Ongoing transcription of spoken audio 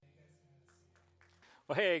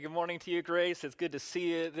Well, hey, good morning to you, Grace. It's good to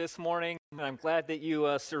see you this morning. I'm glad that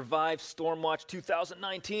you survived Stormwatch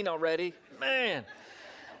 2019 already. Man,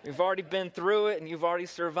 we've already been through it and you've already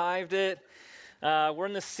survived it. We're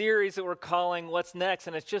in the series that we're calling What's Next,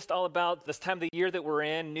 and it's just all about this time of the year that we're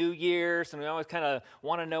in, New Year's, and we always kind of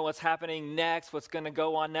want to know what's happening next, what's going to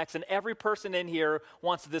go on next, and every person in here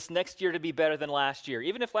wants this next year to be better than last year.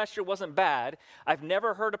 Even if last year wasn't bad, I've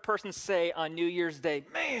never heard a person say on New Year's Day,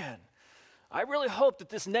 man, I really hope that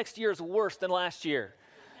this next year is worse than last year.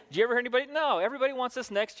 Did you ever hear anybody? No, everybody wants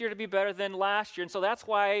this next year to be better than last year. And so that's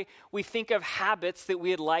why we think of habits that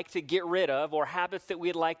we'd like to get rid of or habits that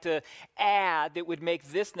we'd like to add that would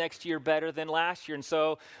make this next year better than last year. And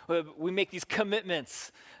so we make these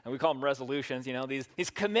commitments, and we call them resolutions, these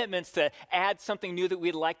commitments to add something new that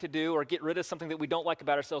we'd like to do or get rid of something that we don't like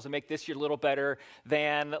about ourselves and make this year a little better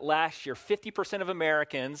than last year. 50% of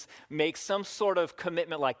Americans make some sort of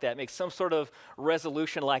commitment like that, make some sort of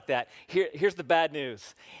resolution like that. Here's the bad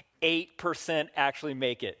news. 8% actually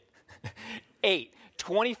make it.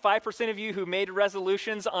 25% of you who made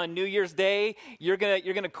resolutions on New Year's Day, you're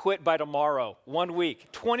gonna quit by tomorrow, 1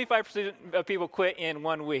 week. 25% of people quit in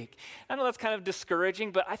 1 week. I know that's kind of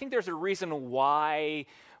discouraging, but I think there's a reason why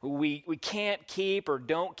we can't keep or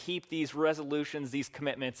don't keep these resolutions, these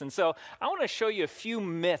commitments. And so I want to show you a few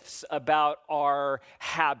myths about our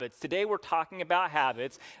habits. Today we're talking about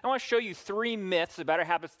habits. I want to show you 3 myths about our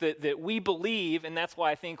habits that we believe, and that's why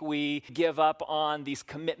I think we give up on these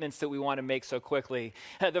commitments that we want to make so quickly.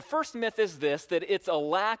 The first myth is this, that it's a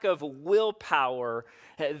lack of willpower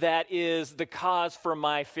that is the cause for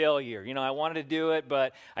my failure. I wanted to do it,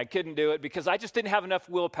 but I couldn't do it because I just didn't have enough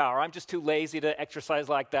willpower. I'm just too lazy to exercise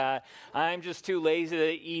like that. I'm just too lazy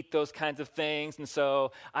to eat those kinds of things, and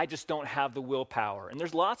so I just don't have the willpower. And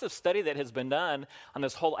there's lots of study that has been done on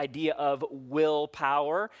this whole idea of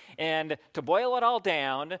willpower. And to boil it all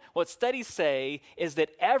down, what studies say is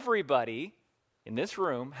that everybody in this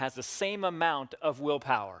room has the same amount of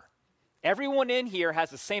willpower. Everyone in here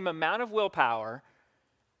has the same amount of willpower,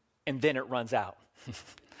 and then it runs out.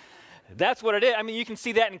 That's what it is. I mean, you can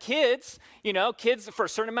see that in kids. Kids for a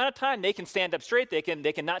certain amount of time, they can stand up straight. They can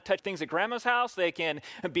not touch things at grandma's house. They can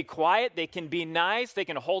be quiet. They can be nice. They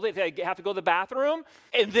can hold it. They have to go to the bathroom,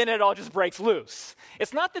 and then it all just breaks loose.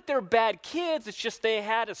 It's not that they're bad kids. It's just they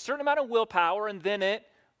had a certain amount of willpower, and then it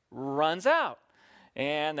runs out.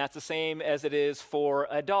 And that's the same as it is for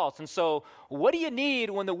adults. And so what do you need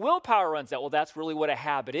when the willpower runs out? Well, that's really what a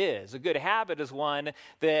habit is. A good habit is one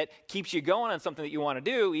that keeps you going on something that you want to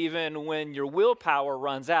do even when your willpower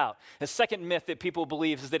runs out. The second myth that people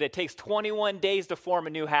believe is that it takes 21 days to form a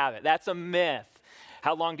new habit. That's a myth.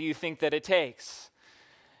 How long do you think that it takes?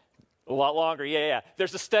 A lot longer, yeah.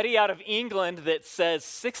 There's a study out of England that says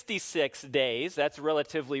 66 days. That's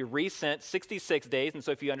relatively recent, 66 days. And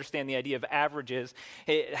so if you understand the idea of averages,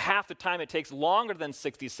 half the time it takes longer than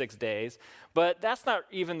 66 days. But that's not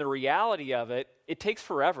even the reality of it. It takes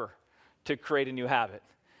forever to create a new habit.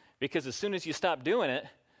 Because as soon as you stop doing it,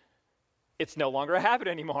 it's no longer a habit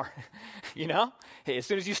anymore. As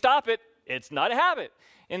soon as you stop it, it's not a habit.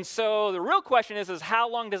 And so the real question is how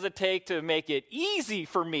long does it take to make it easy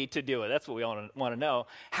for me to do it? That's what we want to know.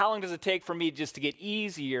 How long does it take for me just to get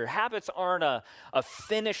easier? Habits aren't a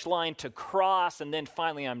finish line to cross and then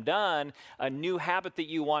finally I'm done. A new habit that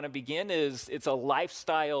you want to begin it's a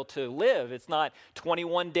lifestyle to live. It's not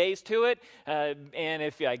 21 days to it. And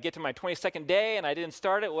if I get to my 22nd day and I didn't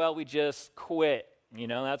start it, well, we just quit.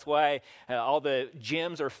 That's why all the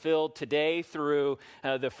gyms are filled today through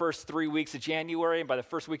the first 3 weeks of January. And by the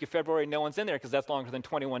first week of February, no one's in there because that's longer than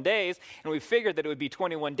 21 days. And we figured that it would be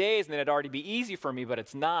 21 days and then it'd already be easy for me, but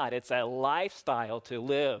it's not. It's a lifestyle to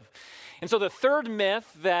live. And so the third myth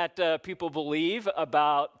that people believe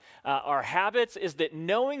about our habits is that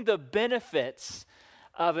knowing the benefits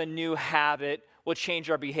of a new habit will change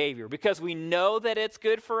our behavior. Because we know that it's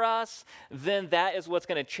good for us, then that is what's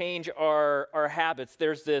going to change our habits.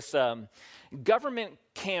 There's this government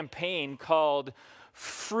campaign called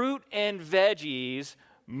Fruit and Veggies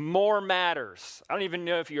More Matters. I don't even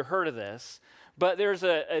know if you heard of this, but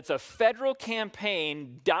it's a federal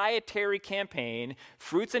campaign, dietary campaign,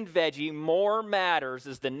 Fruits and Veggie More Matters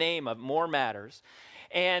is the name of More Matters.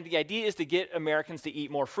 And the idea is to get Americans to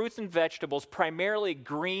eat more fruits and vegetables, primarily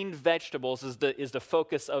green vegetables is the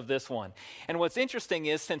focus of this one. And what's interesting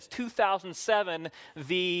is since 2007,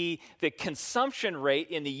 the consumption rate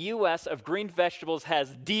in the U.S. of green vegetables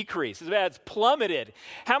has decreased. It's plummeted.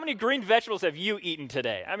 How many green vegetables have you eaten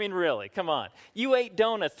today? I mean, really, come on. You ate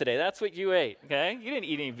donuts today. That's what you ate, okay? You didn't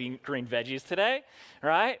eat any green veggies today,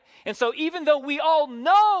 right? And so even though we all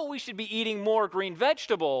know we should be eating more green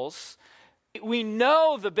vegetables, We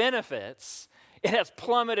know the benefits. It has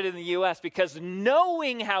plummeted in the U.S. because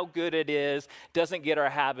knowing how good it is doesn't get our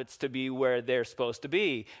habits to be where they're supposed to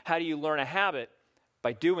be. How do you learn a habit?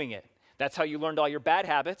 By doing it. That's how you learned all your bad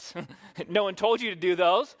habits. No one told you to do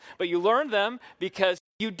those, but you learned them because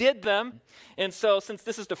you did them. And so since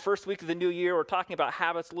this is the first week of the new year, we're talking about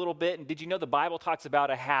habits a little bit. And did you know the Bible talks about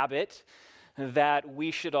a habit that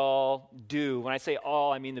we should all do? When I say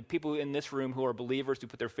all, I mean the people in this room who are believers, who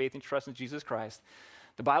put their faith and trust in Jesus Christ.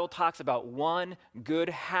 The Bible talks about one good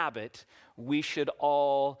habit we should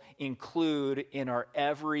all include in our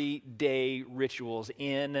everyday rituals,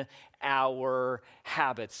 in our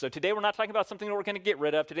habits. So today we're not talking about something that we're going to get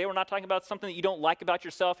rid of. Today we're not talking about something that you don't like about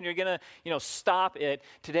yourself and you're going to, stop it.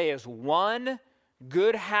 Today is one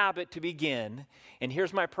good habit to begin. And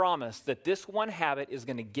here's my promise, that this one habit is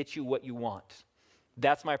going to get you what you want.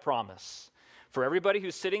 That's my promise. For everybody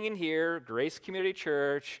who's sitting in here, Grace Community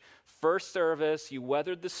Church, first service, you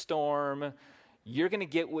weathered the storm, you're going to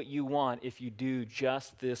get what you want if you do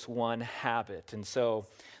just this one habit. And so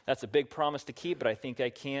that's a big promise to keep, but I think I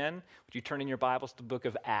can. Would you turn in your Bibles to the book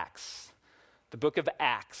of Acts? The book of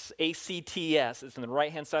Acts, A-C-T-S. It's on the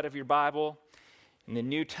right-hand side of your Bible. In the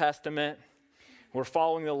New Testament, we're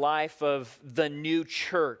following the life of the new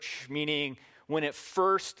church, meaning when it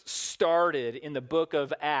first started in the book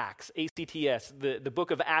of Acts, A-C-T-S, the book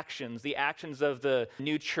of actions, the actions of the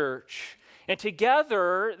new church. And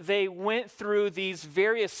together, they went through these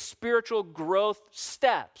various spiritual growth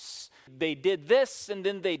steps. They did this, and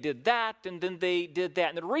then they did that, and then they did that.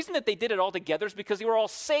 And the reason that they did it all together is because they were all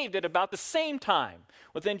saved at about the same time,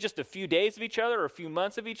 within just a few days of each other, or a few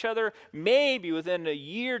months of each other, maybe within a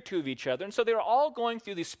year or two of each other. And so they were all going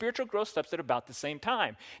through these spiritual growth steps at about the same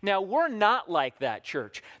time. Now, we're not like that,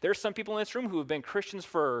 church. There are some people in this room who have been Christians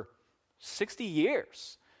for 60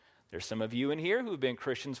 years. There's some of you in here who have been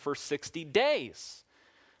Christians for 60 days.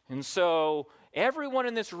 And so everyone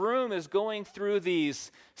in this room is going through these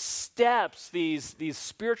steps, these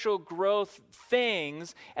spiritual growth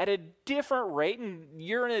things at a different rate, and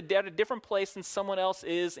you're at a different place than someone else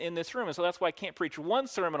is in this room. And so that's why I can't preach one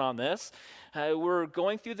sermon on this. We're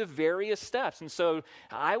going through the various steps. And so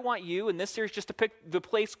I want you in this series just to pick the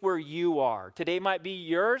place where you are. Today might be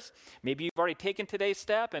yours. Maybe you've already taken today's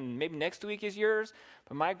step, and maybe next week is yours.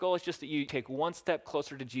 But my goal is just that you take one step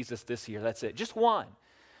closer to Jesus this year. That's it. Just one.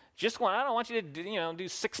 Just one. I don't want you to do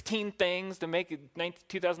 16 things to make it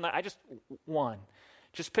 2009. I just one.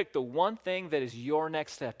 Just pick the one thing that is your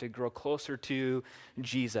next step to grow closer to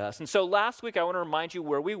Jesus. And so last week, I want to remind you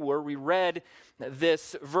where we were. We read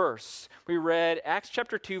this verse. We read Acts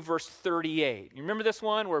chapter 2, verse 38. You remember this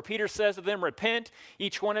one where Peter says to them, "Repent,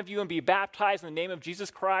 each one of you, and be baptized in the name of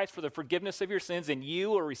Jesus Christ for the forgiveness of your sins, and you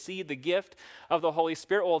will receive the gift of the Holy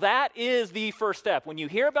Spirit." Well, that is the first step. When you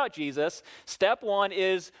hear about Jesus, step one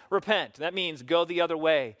is repent. That means go the other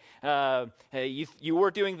way. You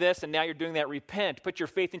were doing this, and now you're doing that. Repent. Put your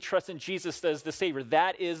faith and trust in Jesus as the Savior.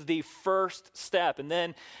 That is the first step. And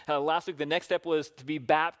then last week, the next step was to be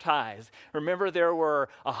baptized. Remember, there were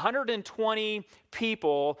 120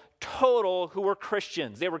 people total who were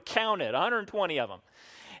Christians. They were counted, 120 of them.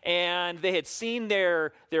 And they had seen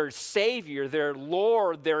their Savior, their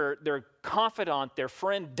Lord, their confidant, their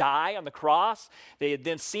friend die on the cross. They had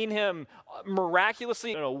then seen him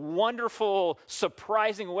miraculously in a wonderful,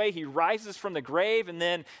 surprising way. He rises from the grave, and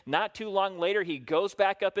then not too long later, he goes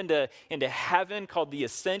back up into heaven, called the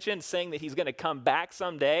Ascension, saying that he's going to come back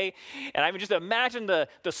someday. And I mean, just imagine the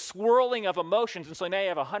swirling of emotions. And so now you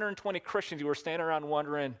have 120 Christians who are standing around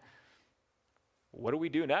wondering, what do we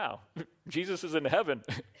do now? Jesus is in heaven.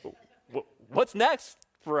 What's next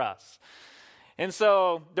for us? And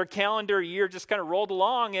so their calendar year just kind of rolled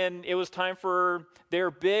along, and it was time for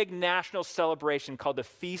their big national celebration called the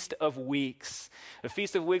Feast of Weeks. The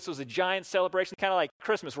Feast of Weeks was a giant celebration, kind of like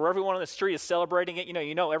Christmas, where everyone on the street is celebrating it.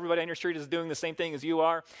 You know, everybody on your street is doing the same thing as you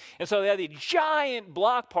are. And so they had these giant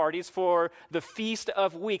block parties for the Feast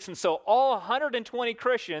of Weeks. And so all 120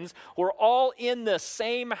 Christians were all in the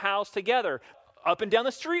same house together. Up and down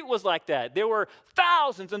the street was like that. There were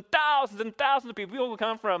thousands and thousands and thousands of people. People would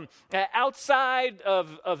come from outside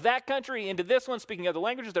of that country into this one, speaking other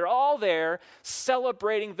languages. They're all there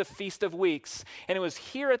celebrating the Feast of Weeks. And it was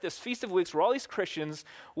here at this Feast of Weeks where all these Christians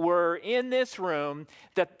were in this room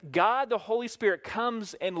that God, the Holy Spirit,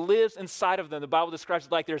 comes and lives inside of them. The Bible describes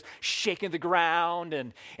it like there's shaking the ground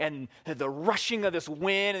and the rushing of this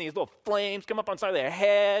wind, and these little flames come up on the side of their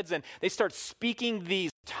heads, and they start speaking these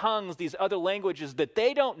tongues, these other languages that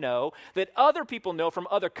they don't know, that other people know from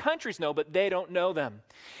other countries know, but they don't know them.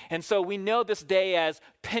 And so we know this day as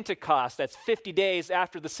Pentecost. That's 50 days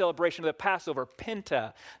after the celebration of the Passover,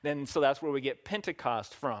 Penta. So that's where we get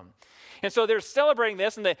Pentecost from. And so they're celebrating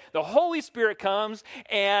this, and the Holy Spirit comes,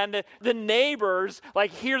 and the neighbors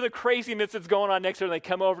hear the craziness that's going on next door, and they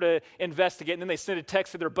come over to investigate, and then they send a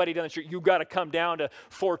text to their buddy down the street, you got to come down to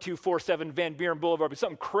 4247 Van Buren Boulevard, because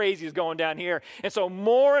something crazy is going down here. And so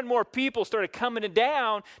more and more people started coming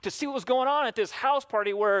down to see what was going on at this house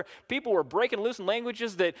party where people were breaking loose in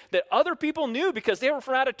languages that other people knew because they were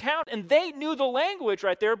from out of town, and they knew the language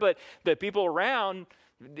right there, but the people around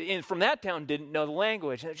from that town didn't know the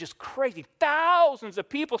language. And it was just crazy. Thousands of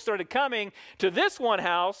people started coming to this one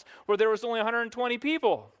house where there was only 120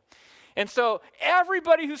 people. And so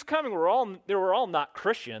everybody who's coming, they were all not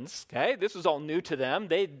Christians, okay? This was all new to them.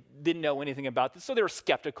 They didn't know anything about this, so they were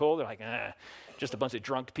skeptical. They're like, just a bunch of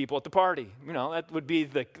drunk people at the party. That would be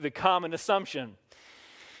the common assumption.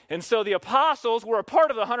 And so the apostles were a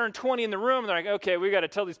part of the 120 in the room. They're like, okay, we got to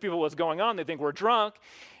tell these people what's going on. They think we're drunk.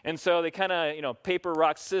 And so they kind of, paper,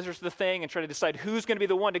 rock, scissors the thing and try to decide who's going to be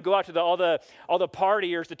the one to go out to all the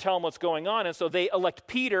partiers to tell them what's going on. And so they elect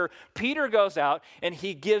Peter. Peter goes out and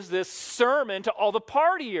he gives this sermon to all the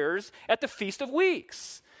partiers at the Feast of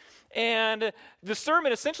Weeks. And the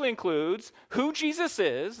sermon essentially includes who Jesus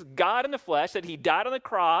is, God in the flesh, that he died on the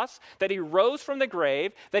cross, that he rose from the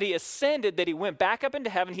grave, that he ascended, that he went back up into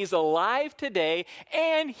heaven, he's alive today,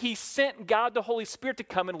 and he sent God the Holy Spirit to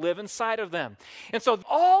come and live inside of them. And so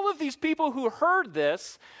all of these people who heard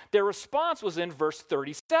this, their response was in verse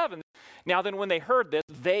 37. Now then, when they heard this,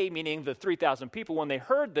 they, meaning the 3,000 people, when they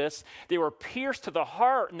heard this, they were pierced to the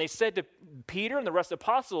heart, and they said to Peter and the rest of the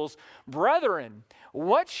apostles, brethren,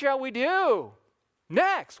 what shall we do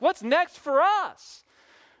next? What's next for us?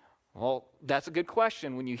 Well, that's a good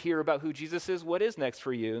question. When you hear about who Jesus is, what is next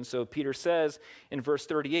for you? And so Peter says in verse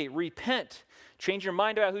 38, repent, change your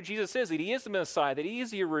mind about who Jesus is, that he is the Messiah, that he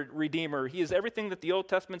is your Redeemer. He is everything that the Old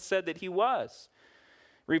Testament said that he was.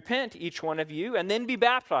 Repent, each one of you, and then be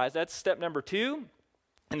baptized. That's step number 2.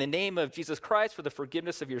 In the name of Jesus Christ for the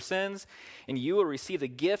forgiveness of your sins, and you will receive the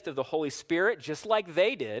gift of the Holy Spirit just like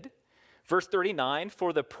they did. Verse 39,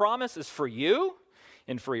 for the promise is for you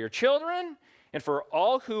and for your children and for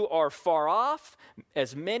all who are far off,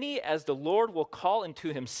 as many as the Lord will call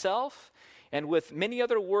into himself. And with many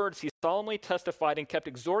other words, he solemnly testified and kept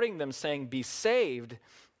exhorting them, saying, be saved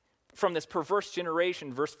from this perverse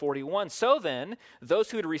generation. Verse 41, so then,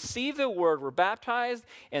 those who had received the word were baptized,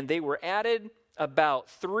 and they were added about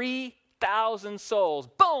 3,000 souls.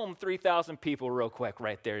 Boom, 3,000 people real quick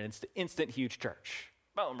right there. It's the instant huge church.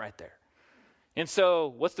 Boom, right there. And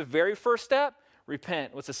so what's the very first step?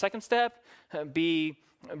 Repent. What's the second step? Be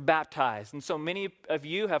baptized. And so many of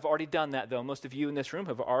you have already done that, though. Most of you in this room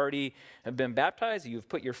have already been baptized. You've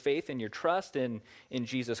put your faith and your trust in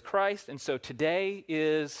Jesus Christ. And so today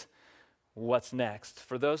is what's next.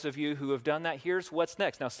 For those of you who have done that, here's what's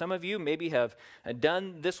next. Now, some of you maybe have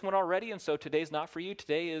done this one already, and so today's not for you.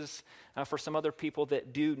 Today is for some other people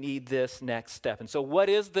that do need this next step. And so what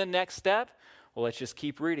is the next step? Well, let's just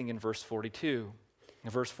keep reading in verse 42.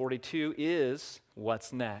 Verse 42 is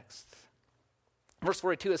what's next. Verse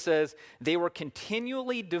 42, it says, they were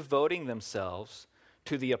continually devoting themselves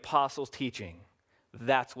to the apostles' teaching.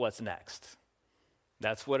 That's what's next.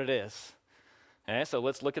 That's what it is. Okay, so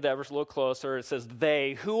let's look at that verse a little closer. It says,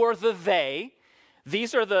 they. Who are the they?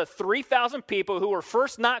 These are the 3,000 people who were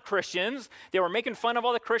first not Christians. They were making fun of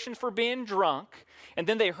all the Christians for being drunk. And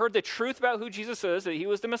then they heard the truth about who Jesus is, that he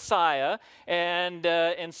was the Messiah. And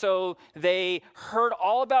so they heard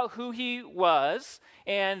all about who he was.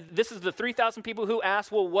 And this is the 3,000 people who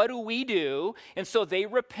asked, well, what do we do? And so they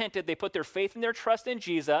repented. They put their faith and their trust in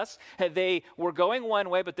Jesus. They were going one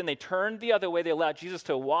way, but then they turned the other way. They allowed Jesus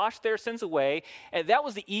to wash their sins away. And that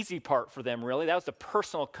was the easy part for them, really. That was the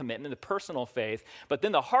personal commitment, the personal faith. But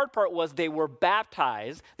then the hard part was they were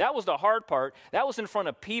baptized. That was the hard part. That was in front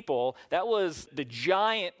of people. That was the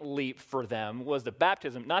giant leap for them, was the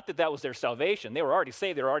baptism. Not that that was their salvation. They were already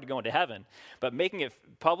saved. They were already going to heaven. But making it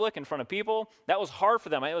public in front of people, that was hard for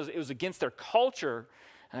them. It was against their culture.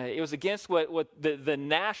 It was against what the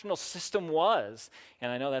national system was.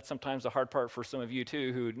 And I know that's sometimes the hard part for some of you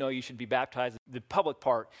too, who know you should be baptized. The public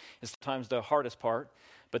part is sometimes the hardest part.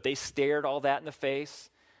 But they stared all that in the face.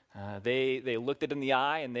 They looked it in the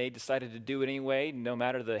eye, and they decided to do it anyway. No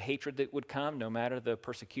matter the hatred that would come, no matter the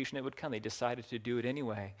persecution that would come, they decided to do it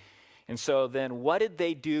anyway. And so then what did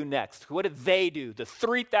they do next? What did they do? The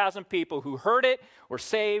 3,000 people who heard it, were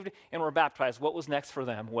saved, and were baptized. What was next for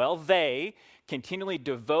them? Well, they continually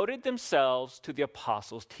devoted themselves to the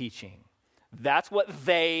apostles' teaching. That's what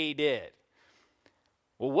they did.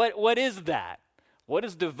 Well, what is that? What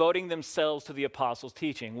is devoting themselves to the apostles'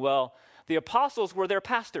 teaching? Well, the apostles were their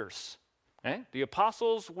pastors. Okay? The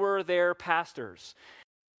apostles were their pastors.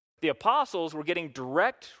 The apostles were getting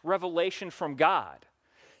direct revelation from God.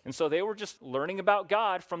 And so they were just learning about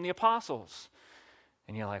God from the apostles.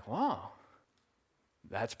 And you're like, wow,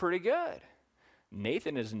 that's pretty good.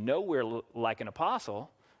 Nathan is nowhere like an apostle.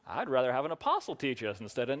 I'd rather have an apostle teach us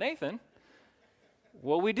instead of Nathan.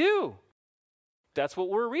 Well, we do. That's what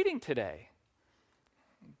we're reading today.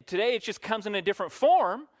 Today it just comes in a different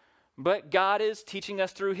form, but God is teaching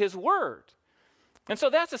us through his word. And so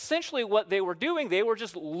that's essentially what they were doing. They were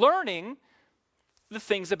just learning the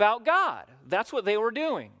things about God. That's what they were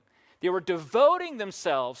doing. They were devoting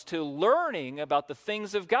themselves to learning about the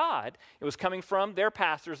things of God. It was coming from their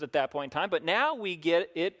pastors at that point in time, but now we get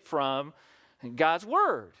it from God's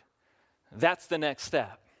word. That's the next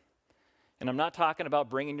step. And I'm not talking about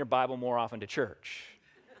bringing your Bible more often to church.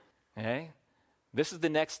 Okay? This is the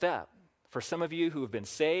next step. For some of you who have been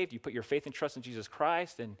saved, you put your faith and trust in Jesus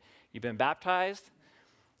Christ, and you've been baptized,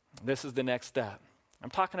 this is the next step. I'm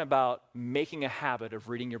talking about making a habit of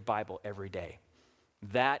reading your Bible every day.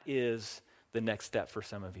 That is the next step for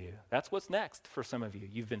some of you. That's what's next for some of you.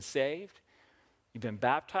 You've been saved. You've been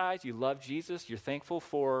baptized. You love Jesus. You're thankful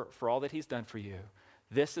for all that he's done for you.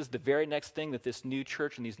 This is the very next thing that this new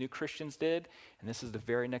church and these new Christians did, and this is the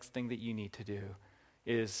very next thing that you need to do,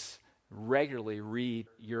 is regularly read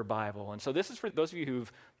your Bible. And so this is for those of you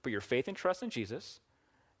who've put your faith and trust in Jesus.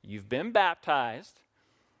 You've been baptized,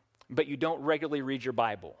 but you don't regularly read your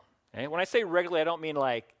Bible. Okay? When I say regularly, I don't mean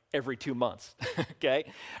like every 2 months,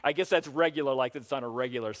 okay? I guess that's regular, like it's on a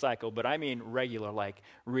regular cycle, but I mean regular, like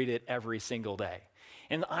read it every single day.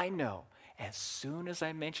 And I know as soon as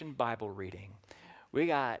I mention Bible reading, we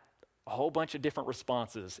got a whole bunch of different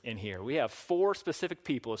responses in here. We have 4 specific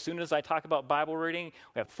people. As soon as I talk about Bible reading,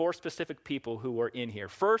 we have 4 specific people who are in here.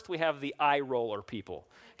 First, we have the eye roller people,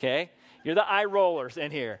 okay? You're the eye rollers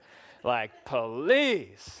in here. Like,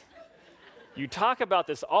 please. You talk about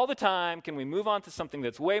this all the time. Can we move on to something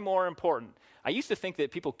that's way more important? I used to think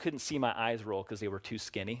that people couldn't see my eyes roll because they were too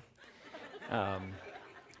skinny.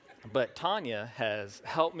 But Tanya has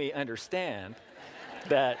helped me understand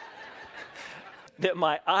that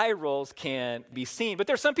my eye rolls can be seen. But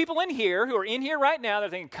there's some people in here who are in here right now. They're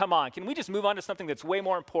thinking, come on, can we just move on to something that's way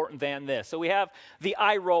more important than this? So we have the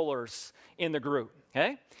eye rollers in the group,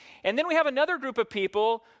 okay? And then we have another group of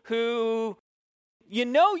people who, you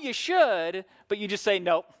know you should, but you just say,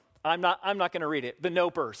 nope, I'm not going to read it. The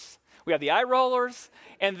nopers. We have the eye rollers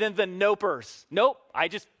and then the nopers. Nope,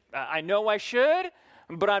 I know I should,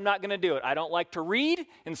 but I'm not going to do it. I don't like to read,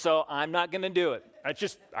 and so I'm not going to do it.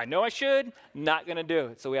 I know I should, not going to do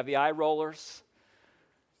it. So we have the eye rollers.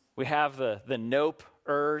 We have the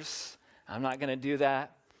nopers. I'm not going to do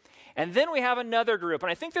that. And then we have another group,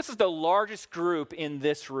 and I think this is the largest group in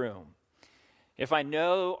this room. If I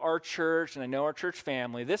know our church and I know our church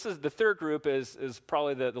family, this is the third group is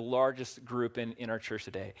probably the largest group in our church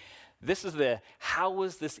today. This is the how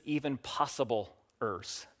was this even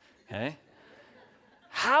possible-ers, okay?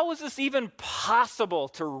 How is this even possible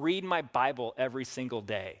to read my Bible every single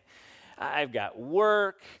day? I've got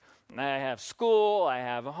work, I have school, I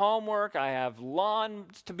have homework, I have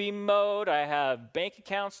lawns to be mowed, I have bank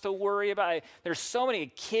accounts to worry about. There's so many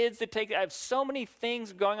kids to take. I have so many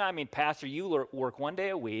things going on. I mean, Pastor, you work 1 day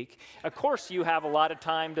a week. Of course you have a lot of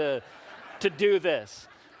time to do this.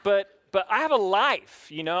 But I have a life,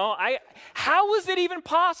 you know. How is it even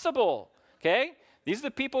possible? Okay? These are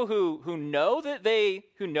the people who know that they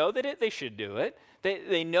should do it.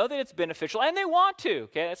 They know that it's beneficial, and they want to.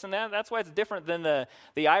 Okay, that's why it's different than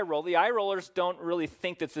the eye roll. The eye rollers don't really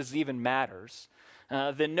think that this even matters.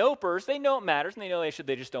 The nopers, they know it matters, and they know they should.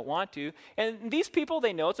 They just don't want to. And these people,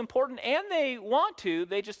 they know it's important, and they want to.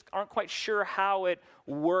 They just aren't quite sure how it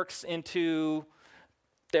works into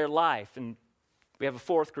their life. And we have a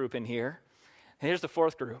fourth group in here. And here's the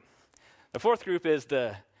fourth group. The fourth group is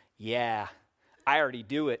the I already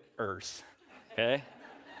do it-ers, okay?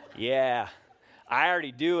 Yeah, I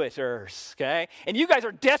already do it-ers, okay? And you guys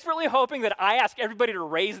are desperately hoping that I ask everybody to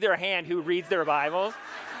raise their hand who reads their Bibles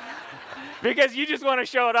because you just want to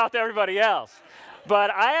show it off to everybody else. But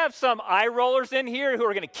I have some eye rollers in here who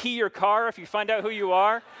are going to key your car if you find out who you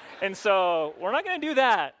are. And so we're not going to do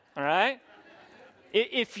that, all right?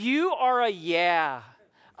 If you are a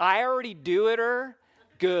I already do it-er,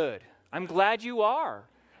 good. I'm glad you are.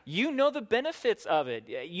 You know the benefits of it.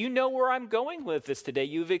 You know where I'm going with this today.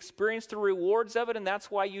 You've experienced the rewards of it, and that's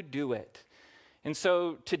why you do it. And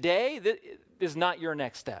so today, this is not your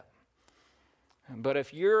next step. But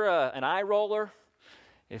if you're an eye roller,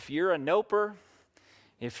 if you're a noper,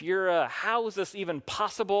 if you're a how is this even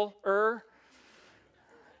possible-er,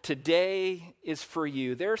 today is for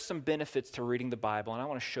you. There are some benefits to reading the Bible, and I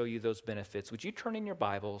want to show you those benefits. Would you turn in your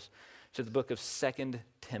Bibles to the book of 2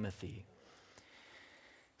 Timothy?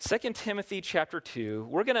 2 Timothy chapter 2,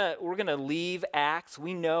 we're gonna leave Acts.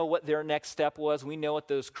 We know what their next step was. We know what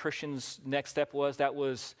those Christians' next step was. That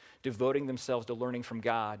was devoting themselves to learning from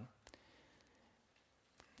God.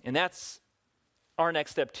 And that's our next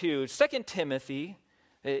step too. 2 Timothy,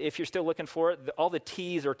 if you're still looking for it, all the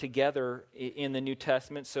T's are together in the New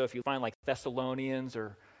Testament. So if you find like Thessalonians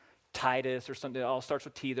or Titus or something that all starts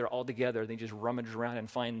with T, they're all together. Then you just rummage around and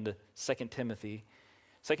find the 2 Timothy.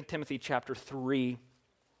 2 Timothy chapter 3,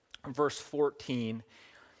 verse 14.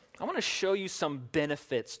 I want to show you some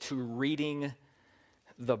benefits to reading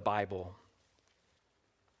the Bible.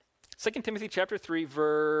 2 Timothy chapter 3,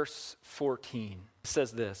 verse 14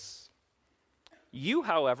 says this. You,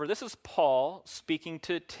 however, this is Paul speaking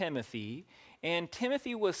to Timothy, and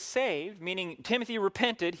Timothy was saved, meaning Timothy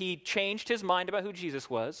repented. He changed his mind about who Jesus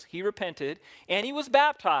was. He repented, and he was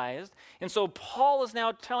baptized. And so Paul is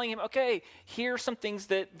now telling him, okay, here are some things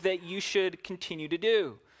that you should continue to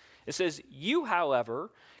do. It says, you,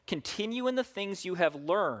 however, continue in the things you have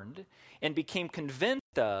learned and became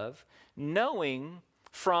convinced of, knowing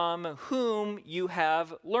from whom you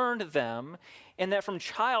have learned them, and that from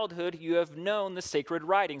childhood you have known the sacred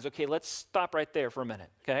writings. Okay, let's stop right there for a minute,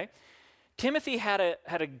 okay? Timothy had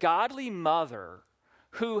a godly mother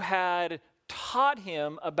who had taught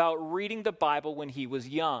him about reading the Bible when he was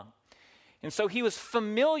young. And so he was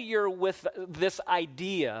familiar with this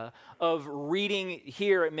idea of reading.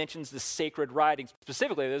 Here it mentions the sacred writings.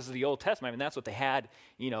 Specifically, this is the Old Testament. I mean, that's what they had,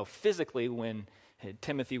 physically when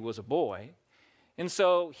Timothy was a boy. And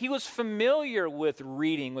so he was familiar with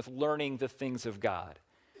reading, with learning the things of God.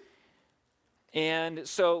 And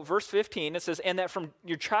so verse 15, it says, and that from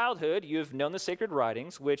your childhood you have known the sacred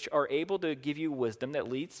writings, which are able to give you wisdom that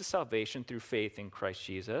leads to salvation through faith in Christ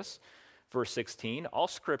Jesus. Verse 16, all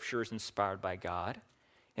scripture is inspired by God,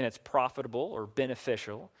 and it's profitable or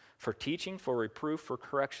beneficial for teaching, for reproof, for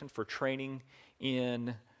correction, for training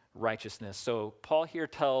in righteousness. So Paul here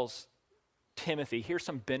tells Timothy, here's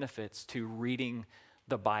some benefits to reading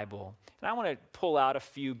the Bible. And I want to pull out a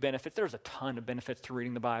few benefits. There's a ton of benefits to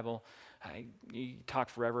reading the Bible. You talk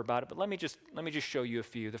forever about it, but let me just show you a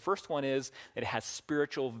few. The first one is that it has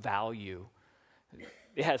spiritual value.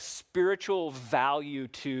 It has spiritual value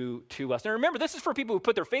to us. Now remember, this is for people who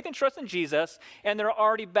put their faith and trust in Jesus and they're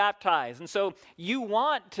already baptized. And so you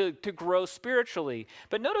want to grow spiritually.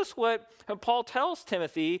 But notice what Paul tells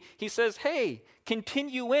Timothy. He says, hey,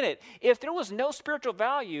 continue in it. If there was no spiritual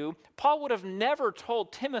value, Paul would have never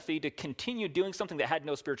told Timothy to continue doing something that had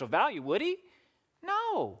no spiritual value, would he?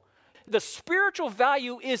 No. The spiritual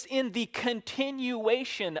value is in the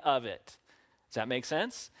continuation of it. Does that make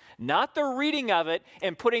sense? Not the reading of it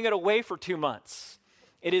and putting it away for 2 months.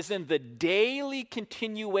 It is in the daily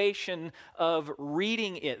continuation of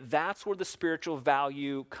reading it. That's where the spiritual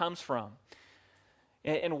value comes from.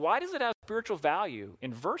 And why does it have spiritual value?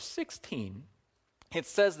 In verse 16, it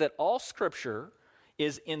says that all scripture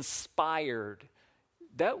is inspired.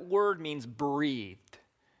 That word means breathed.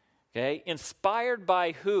 Okay? Inspired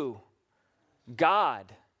by who?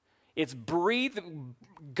 God. It's breathed.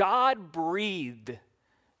 God breathed.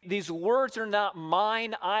 These words are not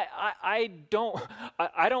mine. I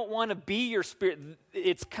don't want to be your spirit.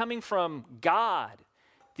 It's coming from God.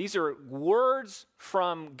 These are words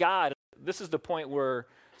from God. This is the point where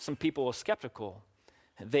some people are skeptical.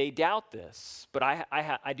 They doubt this, but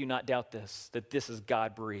I do not doubt this, that this is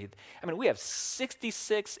God-breathed. I mean, we have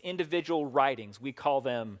 66 individual writings. We call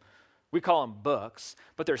them books,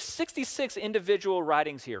 but there's 66 individual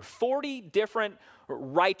writings here, 40 different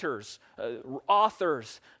writers,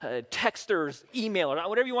 authors, texters, emailers,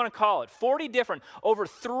 whatever you want to call it, 40 different, over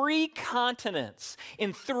 3 continents,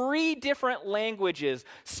 in 3 different languages,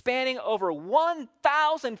 spanning over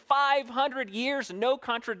 1,500 years, no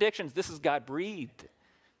contradictions. This is God-breathed.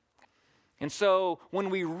 And so when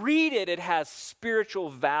we read it, it has spiritual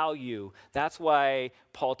value. That's why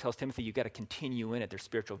Paul tells Timothy, you've got to continue in it. There's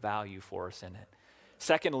spiritual value for us in it.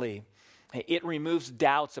 Secondly, it removes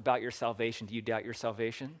doubts about your salvation. Do you doubt your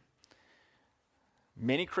salvation?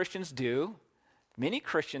 Many Christians do. Many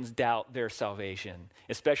Christians doubt their salvation,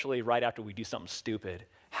 especially right after we do something stupid.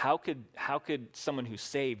 How could someone who's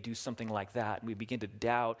saved do something like that? And we begin to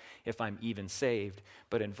doubt if I'm even saved.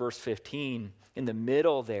 But in verse 15, in the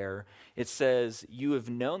middle there, it says, you have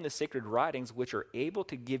known the sacred writings which are able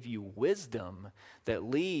to give you wisdom that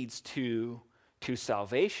leads to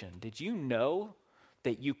salvation. Did you know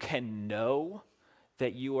that you can know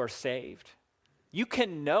that you are saved? You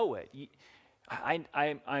can know it.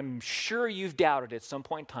 I'm sure you've doubted at some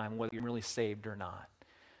point in time whether you're really saved or not.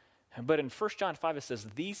 But in 1 John 5, it says,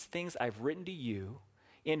 these things I've written to you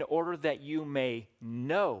in order that you may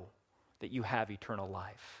know that you have eternal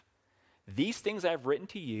life. These things I've written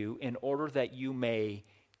to you in order that you may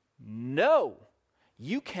know.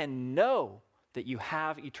 You can know that you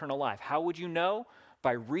have eternal life. How would you know?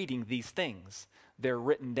 By reading these things. They're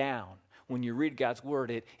written down. When you read God's word,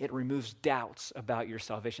 it removes doubts about your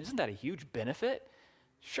salvation. Isn't that a huge benefit?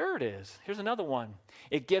 Sure it is. Here's another one.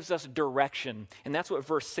 It gives us direction, and that's what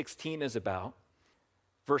verse 16 is about.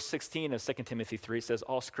 Verse 16 of 2 Timothy 3 says,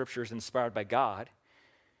 all scripture is inspired by God,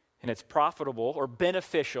 and it's profitable or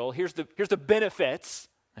beneficial. Here's the benefits,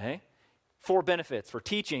 okay? 4 benefits: for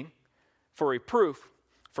teaching, for reproof,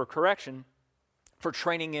 for correction, for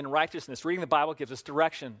training in righteousness. Reading the Bible gives us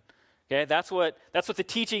direction. Okay, that's what the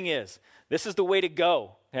teaching is. This is the way to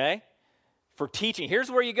go, okay? For teaching.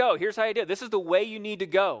 Here's where you go. Here's how you do it. This is the way you need to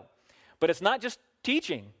go. But it's not just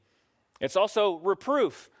teaching. It's also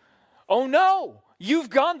reproof. Oh no, you've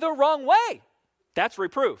gone the wrong way. That's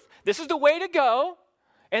reproof. This is the way to go.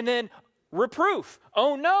 And then reproof.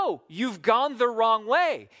 Oh no, you've gone the wrong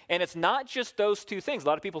way. And it's not just those 2 things. A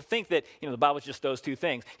lot of people think that, the Bible is just those 2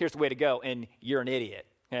 things. Here's the way to go, and you're an idiot,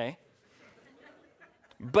 okay?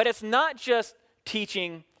 But it's not just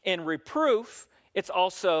teaching and reproof, it's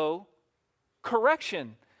also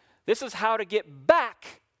correction. This is how to get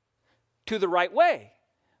back to the right way.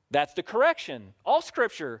 That's the correction. All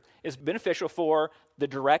scripture is beneficial for the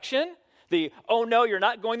direction, oh no, you're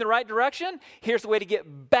not going the right direction. Here's the way to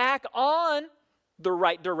get back on the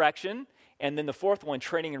right direction. And then the 4th one,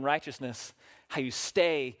 training in righteousness, how you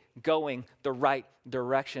stay going the right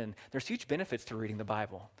direction. There's huge benefits to reading the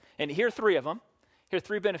Bible. And here are 3 of them. Here are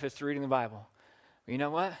 3 benefits to reading the Bible. You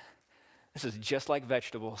know what? This is just like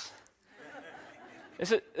vegetables.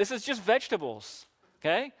 This is just vegetables,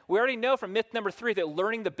 okay? We already know from myth number 3 that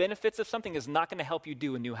learning the benefits of something is not going to help you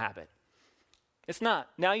do a new habit. It's not.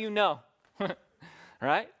 Now you know,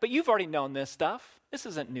 right? But you've already known this stuff. This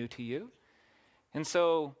isn't new to you. And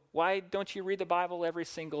so why don't you read the Bible every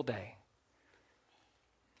single day?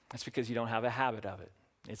 That's because you don't have a habit of it.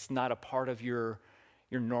 It's not a part of your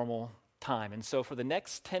normal time. And so for the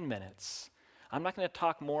next 10 minutes, I'm not going to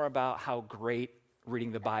talk more about how great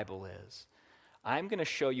reading the Bible is. I'm going to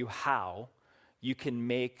show you how you can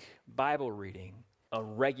make Bible reading a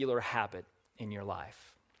regular habit in your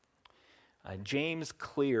life. James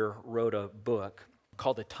Clear wrote a book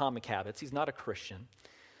called Atomic Habits. He's not a Christian,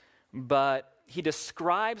 but he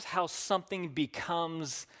describes how something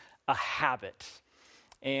becomes a habit.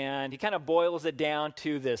 And he kind of boils it down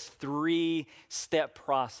to this 3-step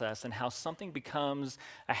process and how something becomes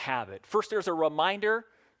a habit. First, there's a reminder,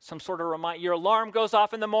 some sort of reminder. Your alarm goes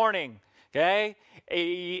off in the morning, okay?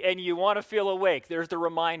 And you want to feel awake. There's the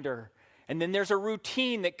reminder. And then there's a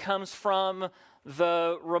routine that comes from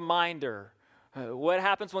the reminder. What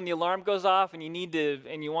happens when the alarm goes off and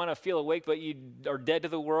you want to feel awake, but you are dead to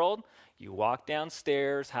the world? You walk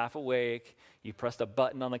downstairs half awake, you press the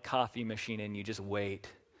button on the coffee machine, and you just wait.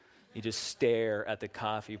 You just stare at the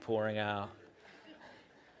coffee pouring out.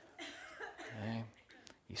 Okay.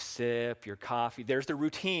 You sip your coffee. There's the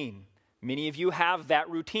routine. Many of you have that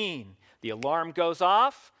routine. The alarm goes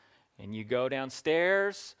off, and you go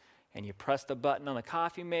downstairs, and you press the button on the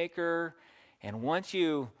coffee maker, and once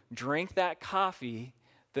you drink that coffee,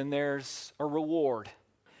 then there's a reward.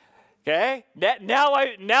 Okay? Now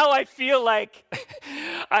I feel like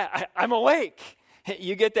I'm awake.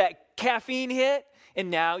 You get that caffeine hit,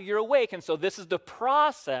 and now you're awake. And so this is the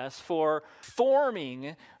process for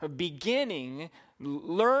forming, beginning,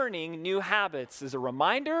 learning new habits. As a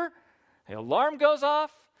reminder, the alarm goes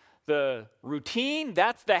off, the routine,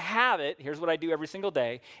 that's the habit. Here's what I do every single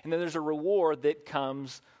day. And then there's a reward that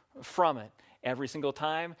comes from it. Every single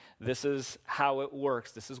time, this is how it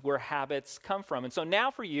works. This is where habits come from. And so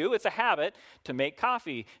now for you, it's a habit to make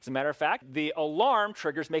coffee. As a matter of fact, the alarm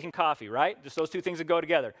triggers making coffee, right? Just those 2 things that go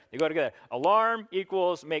together. They go together. Alarm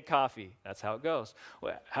equals make coffee. That's how it goes.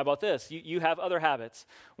 Well, how about this? You have other habits.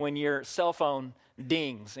 When your cell phone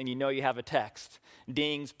dings and you know you have a text.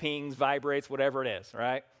 Dings, pings, vibrates, whatever it is,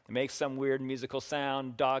 right? It makes some weird musical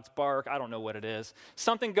sound, dogs bark, I don't know what it is.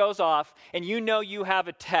 Something goes off, and you know you have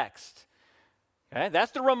a text. Okay?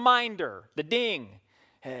 That's the reminder, the ding.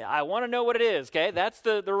 Hey, I want to know what it is, okay? That's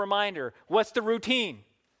the reminder. What's the routine?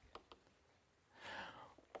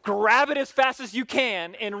 Grab it as fast as you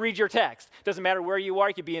can and read your text. Doesn't matter where you are.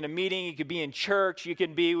 You could be in a meeting. You could be in church. You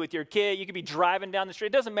could be with your kid. You could be driving down the street.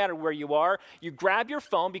 It doesn't matter where you are. You grab your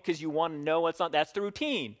phone because you want to know what's on. That's the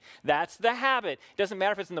routine. That's the habit. It doesn't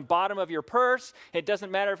matter if it's in the bottom of your purse. It doesn't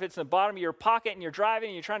matter if it's in the bottom of your pocket and you're driving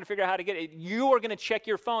and you're trying to figure out how to get it. You are going to check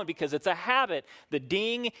your phone because it's a habit. The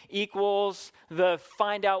ding equals the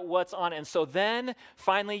find out what's on it. And so then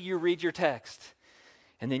finally you read your text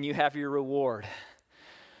and then you have your reward.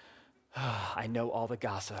 I know all the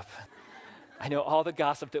gossip. I know all the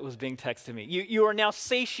gossip that was being texted to me. You are now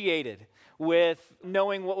satiated with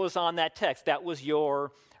knowing what was on that text. That was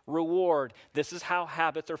your reward. This is how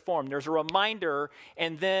habits are formed. There's a reminder,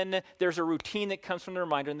 and then there's a routine that comes from the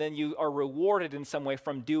reminder, and then you are rewarded in some way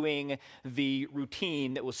from doing the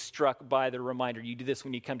routine that was struck by the reminder. You do this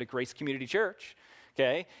when you come to Grace Community Church,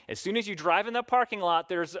 okay? As soon as you drive in the parking lot,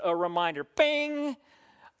 there's a reminder. Bing!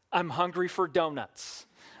 I'm hungry for donuts.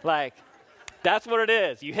 Like, that's what it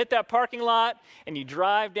is. You hit that parking lot and you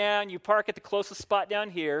drive down, you park at the closest spot down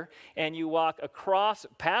here, and you walk across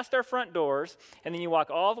past our front doors, and then you walk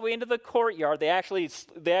all the way into the courtyard. They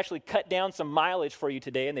actually cut down some mileage for you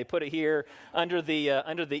today, and they put it here under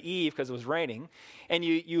the eave because it was raining. And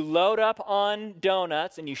you load up on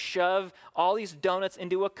donuts, and you shove all these donuts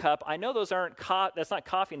into a cup. I know those aren't that's not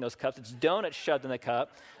coffee in those cups. It's donuts shoved in the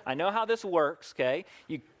cup. I know how this works, okay?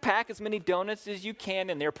 You pack as many donuts as you can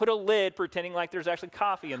in there, put a lid pretending like there's actually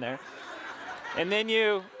coffee in there. and then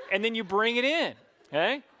you bring it in,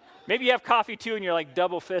 okay? Maybe you have coffee too and you're like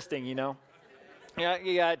double fisting, you know? Yeah,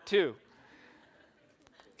 you got two.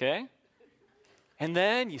 Okay? And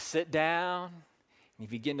then you sit down and you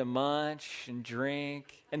begin to munch and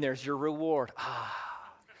drink, and there's your reward.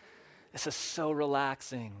 This is so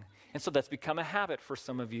relaxing. And so that's become a habit for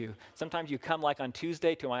some of you. Sometimes you come like on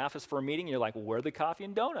Tuesday to my office for a meeting, and you're like, well, where are the coffee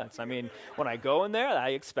and donuts? I mean, when I go in there,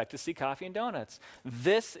 I expect to see coffee and donuts.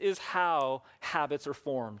 This is how habits are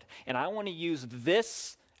formed. And I want to use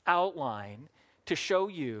this outline to show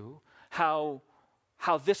you how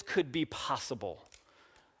this could be possible.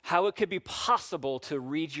 How it could be possible to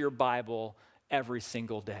read your Bible every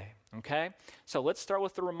single day, okay? So let's start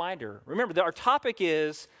with the reminder. Remember, our topic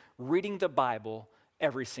is reading the Bible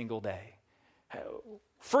every single day.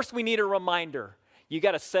 First, we need a reminder. You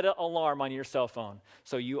got to set an alarm on your cell phone.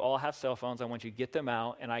 So you all have cell phones. I want you to get them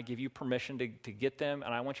out, and I give you permission to get them,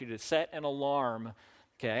 and I want you to set an alarm,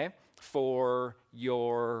 okay, for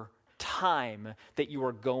your time that you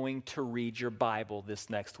are going to read your Bible this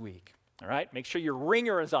next week. All right? Make sure your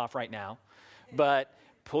ringer is off right now, but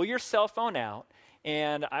pull your cell phone out,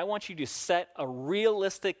 and I want you to set a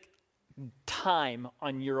realistic time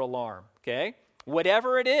on your alarm, okay?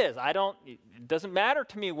 Whatever it is, it doesn't matter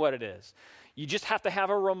to me what it is. You just have to have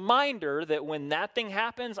a reminder that when that thing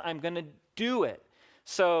happens, I'm going to do it.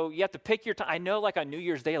 So you have to pick your time. I know like on New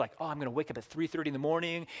Year's Day, like, I'm going to wake up at 3:30 in the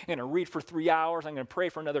morning, I'm going to read for 3 hours, I'm going to pray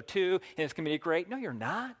for another 2, and it's going to be great. No, you're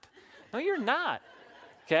not. No, you're not.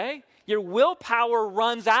 Okay? Your willpower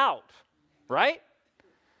runs out, right?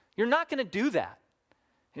 You're not going to do that.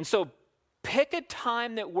 And so pick a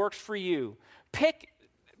time that works for you. Pick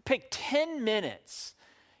 10 minutes.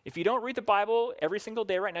 If you don't read the Bible every single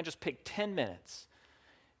day right now, just pick 10 minutes.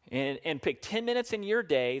 And pick 10 minutes in your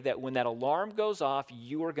day that when that alarm goes off,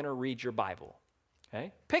 you are going to read your Bible.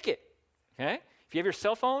 Okay? Pick it. Okay? If you have your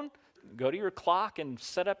cell phone, go to your clock and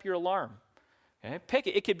set up your alarm. Okay? Pick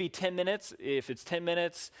it. It could be 10 minutes. If it's 10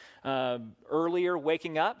 minutes earlier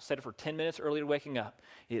waking up, set it for 10 minutes earlier waking up.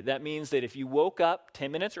 That means that if you woke up 10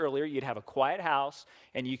 minutes earlier, you'd have a quiet house,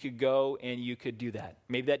 and you could go and you could do that.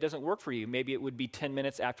 Maybe that doesn't work for you. Maybe it would be 10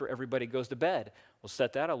 minutes after everybody goes to bed. We'll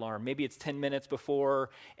set that alarm. Maybe it's 10 minutes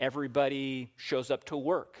before everybody shows up to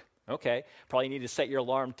work. Okay, probably need to set your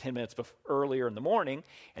alarm 10 minutes earlier in the morning,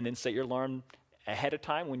 and then set your alarm ahead of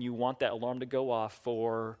time when you want that alarm to go off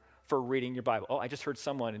for reading your Bible. Oh, I just heard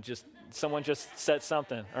someone just said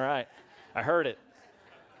something. All right, I heard it.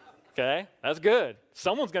 Okay, that's good.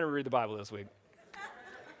 Someone's going to read the Bible this week.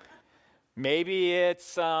 Maybe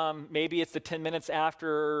it's the 10 minutes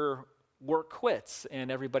after work quits and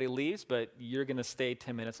everybody leaves, but you're going to stay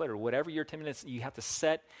 10 minutes later. Whatever your 10 minutes, you have to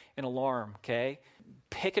set an alarm, okay?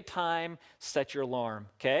 Pick a time, set your alarm,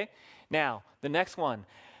 okay? Now, the next one.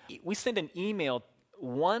 We send an email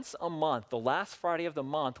once a month, the last Friday of the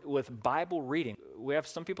month, with Bible reading. we have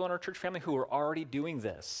some people in our church family who are already doing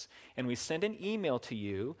this. And we send an email to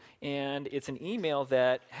you, and it's an email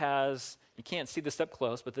that has, you can't see this up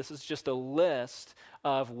close, but this is just a list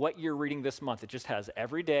of what you're reading this month. It just has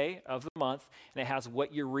every day of the month, and it has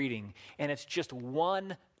what you're reading. And it's just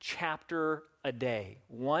one chapter a day,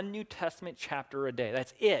 one New Testament chapter a day.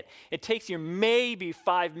 That's it. It takes you maybe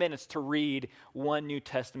 5 minutes to read one New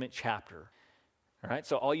Testament chapter. All right,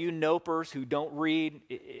 so all you nopers who don't read,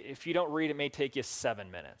 if you don't read, it may take you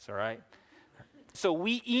 7 minutes, all right? So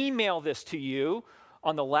we email this to you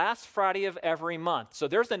on the last Friday of every month. So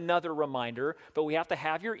there's another reminder, but we have to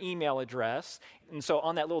have your email address. And so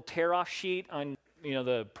on that little tear-off sheet on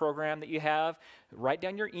the program that you have, write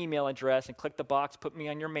down your email address and click the box, put me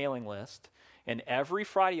on your mailing list. And every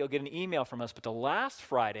Friday you'll get an email from us, but the last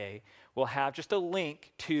Friday we'll have just a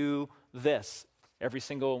link to this every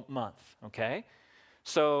single month, okay?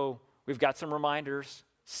 So we've got some reminders.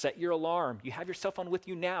 Set your alarm. You have your cell phone with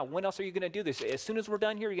you now. When else are you going to do this? As soon as we're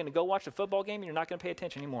done here, you're going to go watch a football game and you're not going to pay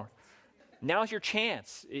attention anymore. Now's your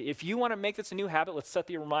chance. If you want to make this a new habit, let's set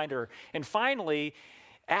the reminder. And finally,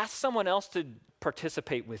 ask someone else to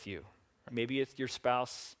participate with you. Maybe it's your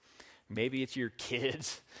spouse. Maybe it's your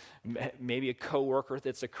kids. Maybe a coworker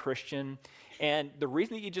that's a Christian. And the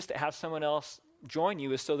reason that you just have someone else join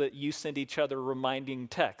you is so that you send each other reminding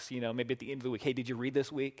texts, maybe at the end of the week. Hey, did you read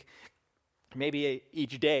this week? Maybe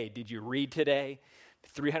each day, did you read today?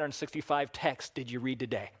 365 texts, did you read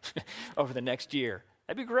today over the next year?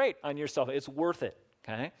 That'd be great on yourself. It's worth it,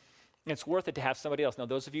 okay? It's worth it to have somebody else. Now,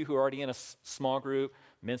 those of you who are already in a small group,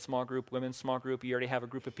 men's small group, women's small group, you already have a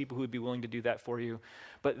group of people who would be willing to do that for you.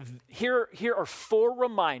 But here are 4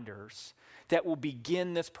 reminders that will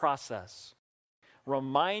begin this process.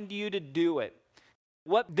 Remind you to do it.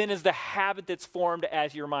 What then is the habit that's formed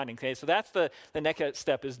as you're reminding? Okay, so that's the next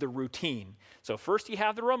step is the routine. So first you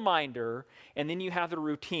have the reminder, and then you have the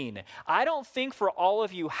routine. I don't think for all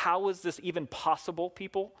of you, how is this even possible,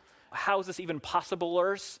 people? How is this even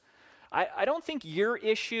possiblers? I don't think your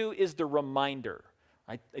issue is the reminder.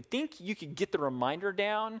 I think you could get the reminder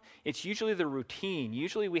down. It's usually the routine.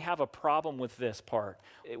 Usually we have a problem with this part.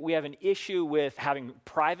 We have an issue with having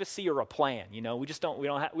privacy or a plan. We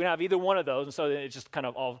don't have either one of those, and so it just kind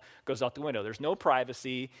of all goes out the window. There's no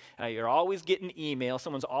privacy. You're always getting email.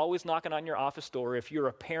 Someone's always knocking on your office door. If you're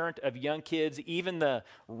a parent of young kids, even the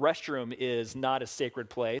restroom is not a sacred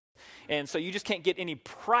place. And so you just can't get any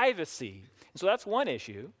privacy. And so that's one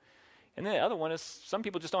issue. And then the other one is some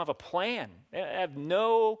people just don't have a plan. They have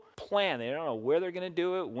no plan. They don't know where they're going to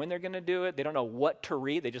do it, when they're going to do it. They don't know what to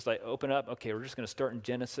read. They just open up, okay, we're just going to start in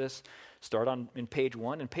Genesis, start in page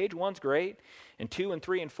 1. And page 1's great. And 2 and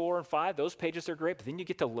 3 and 4 and 5, those pages are great. But then you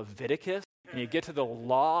get to Leviticus, and you get to the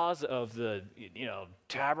laws of the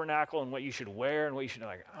tabernacle and what you should wear and what you should,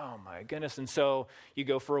 oh my goodness. And so you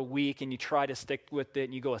go for a week and you try to stick with it,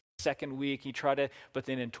 and you go a second week, you try to, but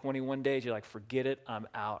then in 21 days, you're like, forget it, I'm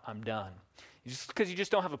out, I'm done. Because you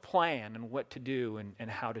just don't have a plan and what to do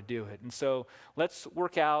and how to do it. And so let's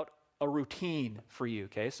work out a routine for you,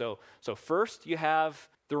 okay? So first you have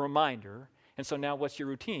the reminder, and so now what's your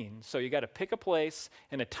routine? So you got to pick a place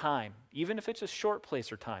and a time, even if it's a short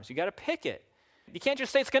place or time. So you got to pick it. You can't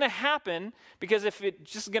just say it's going to happen, because if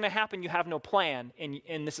it's just going to happen, you have no plan,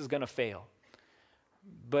 and this is going to fail.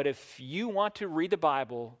 But if you want to read the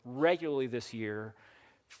Bible regularly this year,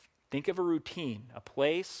 think of a routine, a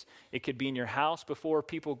place. It could be in your house before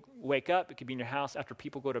people wake up. It could be in your house after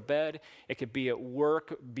people go to bed. It could be at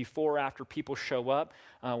work before or after people show up.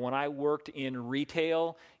 When I worked in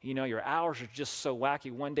retail, your hours are just so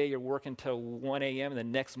wacky. One day you're working till 1 a.m. and the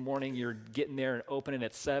next morning you're getting there and opening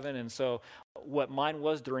at 7. And so what mine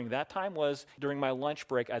was during that time was during my lunch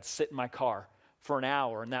break, I'd sit in my car for an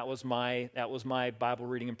hour, and that was my Bible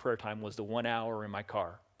reading and prayer time, was the 1 hour in my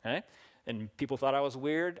car, okay? And people thought I was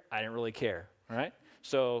weird. I didn't really care, all right?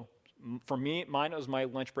 So for me, mine was my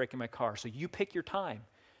lunch break in my car. So you pick your time,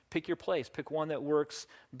 pick your place, pick one that works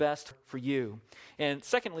best for you. And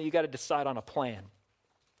secondly, you got to decide on a plan.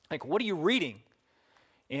 What are you reading?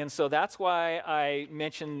 And so that's why I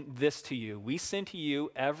mentioned this to you. We send to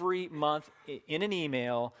you every month in an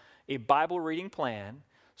email a Bible reading plan,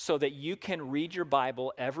 so that you can read your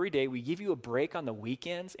Bible every day. We give you a break on the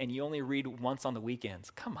weekends, and you only read once on the weekends.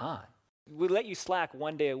 Come on. We let you slack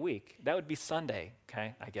one day a week. That would be Sunday,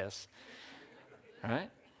 okay, I guess. All right?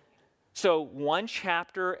 So 1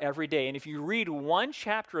 chapter every day. And if you read 1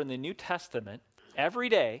 chapter in the New Testament every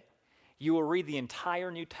day, you will read the entire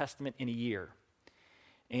New Testament in a year.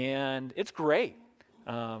 And it's great.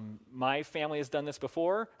 My family has done this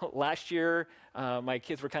before. Last year, my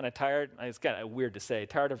kids were kind of tired. It's kind of weird to say,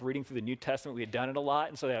 tired of reading through the New Testament. We had done it a lot.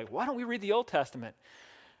 And so they're like, why don't we read the Old Testament?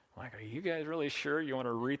 I'm like, are you guys really sure you want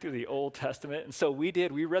to read through the Old Testament? And so we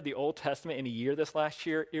did. We read the Old Testament in a year this last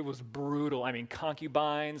year. It was brutal. I mean,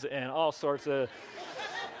 concubines and all sorts of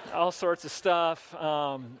stuff.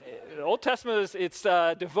 The Old Testament it's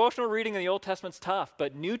devotional reading in the Old Testament's tough,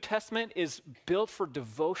 but New Testament is built for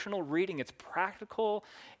devotional reading. It's practical.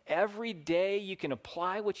 Every day you can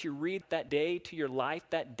apply what you read that day to your life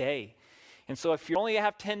that day. And so if you only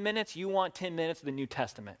have 10 minutes, you want 10 minutes of the New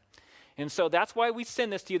Testament. And so that's why we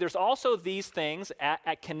send this to you. There's also these things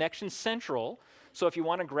at Connection Central. So if you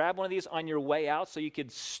want to grab one of these on your way out so you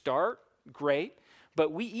could start, great.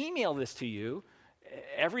 But we email this to you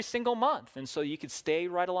every single month. And so you could stay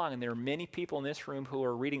right along. And there are many people in this room who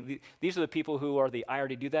are reading. These are the people who are the I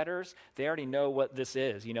already do thaters. They already know what this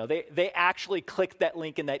is. You know, they actually click that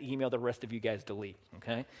link in that email the rest of you guys delete,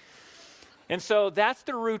 okay? And so that's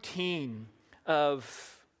the routine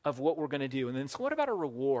of what we're going to do. And then so what about a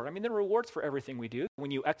reward? I mean, there are rewards for everything we do. When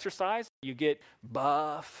you exercise, you get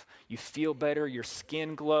buff, you feel better, your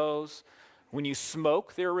skin glows. When you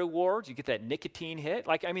smoke, there are rewards. You get that nicotine hit.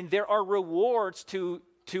 There are rewards to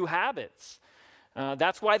habits.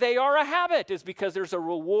 That's why they are a habit, is because there's a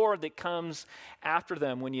reward that comes after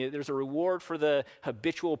them. There's a reward for the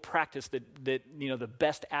habitual practice that the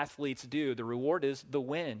best athletes do. The reward is the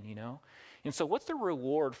win, And so what's the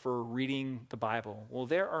reward for reading the Bible? Well,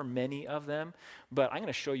 there are many of them, but I'm going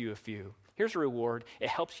to show you a few. Here's a reward. It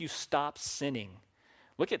helps you stop sinning.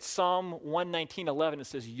 Look at Psalm 119:11. It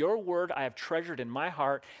says, your word I have treasured in my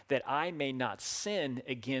heart that I may not sin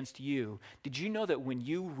against you. Did you know that when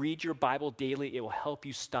you read your Bible daily, it will help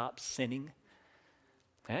you stop sinning?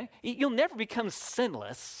 Okay? You'll never become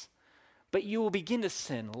sinless, but you will begin to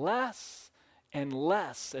sin less and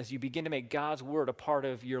less as you begin to make God's word a part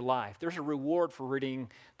of your life. There's a reward for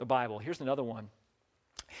reading the Bible. Here's another one.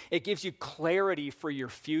 It gives you clarity for your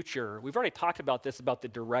future. We've already talked about this, about the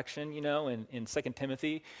direction, in 2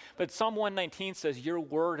 Timothy. But Psalm 119 says, your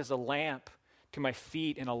word is a lamp to my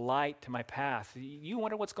feet and a light to my path. You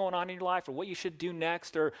wonder what's going on in your life or what you should do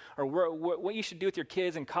next or what you should do with your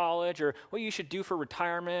kids in college or what you should do for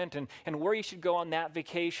retirement and where you should go on that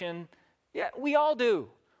vacation. Yeah, we all do.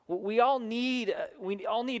 We all need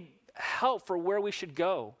help for where we should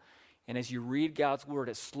go. And as you read God's word,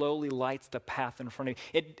 it slowly lights the path in front of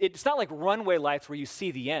you. It's not like runway lights where you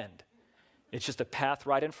see the end. It's just a path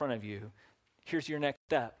right in front of you. Here's your next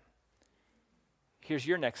step. Here's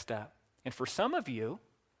your next step. And for some of you,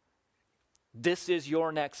 this is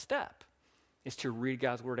your next step, is to read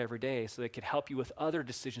God's word every day so that it can help you with other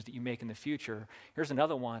decisions that you make in the future. Here's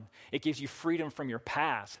another one. It gives you freedom from your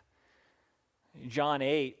past. John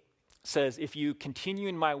 8 says, if you continue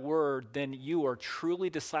in my word, then you are truly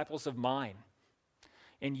disciples of mine.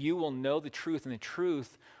 And you will know the truth, and the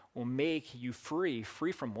truth will make you free.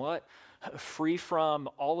 Free from what? Free from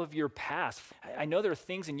all of your past. I know there are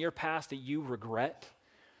things in your past that you regret,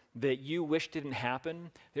 that you wish didn't happen.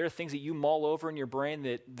 There are things that you mull over in your brain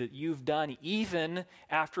that you've done even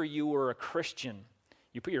after you were a Christian.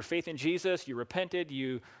 You put your faith in Jesus, you repented,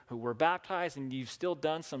 you were baptized, and you've still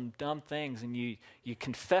done some dumb things. And you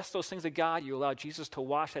confess those things to God, you allow Jesus to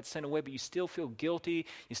wash that sin away, but you still feel guilty,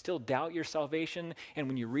 you still doubt your salvation. And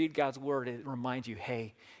when you read God's word, it reminds you,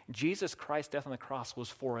 hey, Jesus Christ's death on the cross was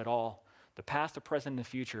for it all. The past, the present, and the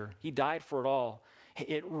future. He died for it all.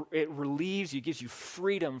 It relieves you, gives you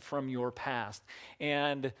freedom from your past.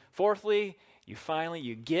 And fourthly,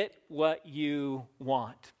 you get what you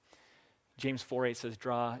want. James 4:8 says,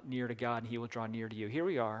 draw near to God and he will draw near to you. Here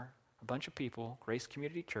we are, a bunch of people, Grace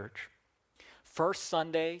Community Church, first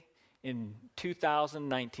Sunday in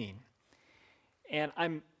 2019. And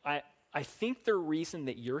I think the reason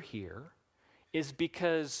that you're here is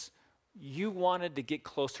because you wanted to get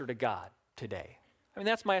closer to God today. I mean,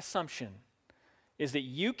 that's my assumption, is that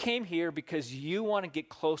you came here because you want to get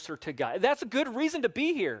closer to God. That's a good reason to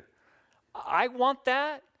be here. I want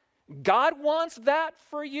that. God wants that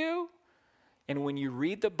for you. And when you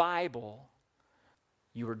read the Bible,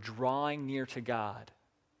 you are drawing near to God.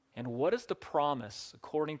 And what is the promise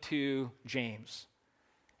according to James?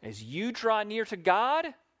 As you draw near to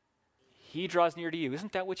God, he draws near to you.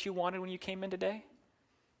 Isn't that what you wanted when you came in today?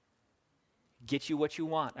 Get you what you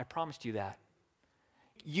want. I promised you that.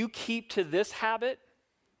 You keep to this habit.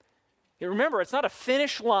 Remember, it's not a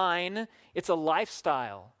finish line, it's a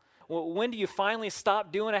lifestyle. When do you finally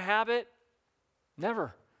stop doing a habit?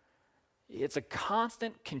 Never. It's a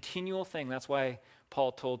constant, continual thing. That's why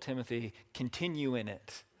Paul told Timothy, continue in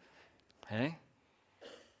it. Okay?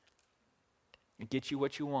 get you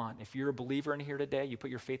what you want. If you're a believer in here today, you put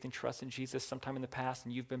your faith and trust in Jesus sometime in the past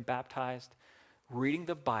and you've been baptized, reading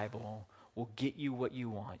the Bible will get you what you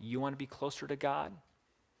want. You want to be closer to God?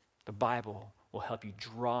 The Bible will help you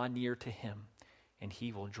draw near to him, and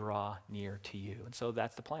he will draw near to you. And so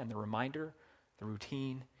that's the plan, the reminder, the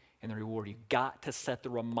routine, and the reward. You got to set the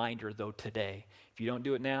reminder, though, today. If you don't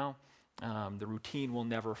do it now, the routine will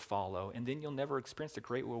never follow, and then you'll never experience the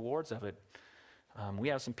great rewards of it. We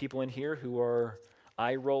have some people in here who are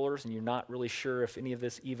eye rollers, and you're not really sure if any of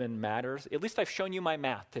this even matters. At least I've shown you my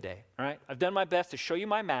math today, all right? I've done my best to show you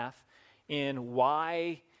my math in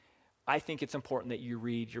why I think it's important that you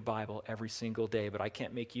read your Bible every single day, but I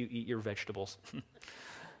can't make you eat your vegetables.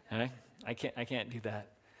 Okay? I can't do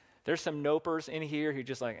that. There's some nopers in here who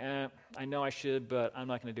just like, I know I should, but I'm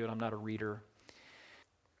not going to do it. I'm not a reader.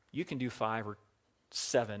 You can do 5 or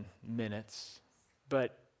 7 minutes,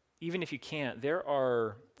 but even if you can't, there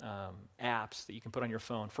are apps that you can put on your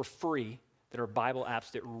phone for free that are Bible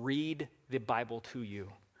apps that read the Bible to you.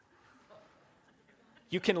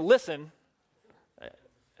 You can listen.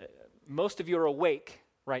 Most of you are awake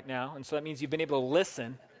right now, and so that means you've been able to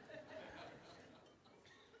listen.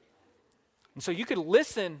 And so you could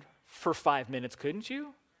listen for 5 minutes, couldn't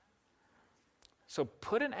you? So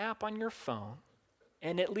put an app on your phone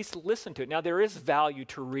and at least listen to it. Now, there is value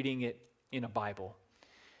to reading it in a Bible,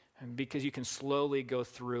 because you can slowly go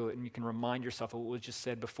through it and you can remind yourself of what was just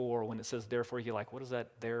said before. When it says therefore, you're like, what is that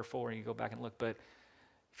there for? And you go back and look. But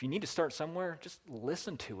if you need to start somewhere, just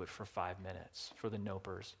listen to it for 5 minutes for the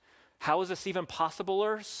nopers. How is this even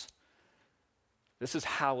possible-ers? This is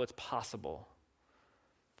how it's possible.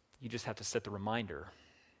 You just have to set the reminder.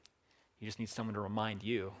 You just need someone to remind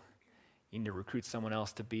you. You need to recruit someone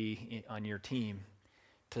else to be on your team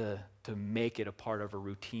to make it a part of a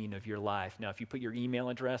routine of your life. Now, if you put your email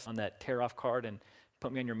address on that tear-off card and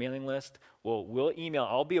put me on your mailing list, well, we'll email.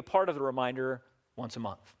 I'll be a part of the reminder once a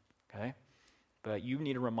month, okay? But you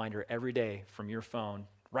need a reminder every day from your phone.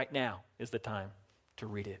 Right now is the time to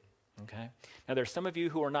read it, okay? Now, there's some of you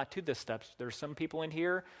who are not to this steps. There's some people in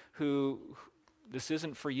here who this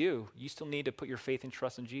isn't for you. You still need to put your faith and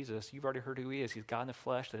trust in Jesus. You've already heard who he is. He's God in the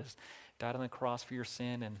flesh that has died on the cross for your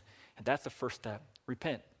sin, and that's the first step.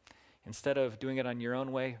 Repent. Instead of doing it on your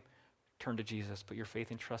own way, turn to Jesus. Put your faith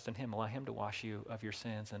and trust in him. Allow him to wash you of your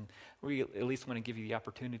sins. And we at least want to give you the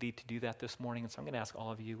opportunity to do that this morning. And so I'm going to ask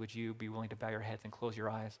all of you, would you be willing to bow your heads and close your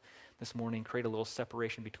eyes this morning, create a little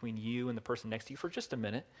separation between you and the person next to you for just a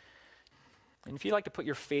minute. And if you'd like to put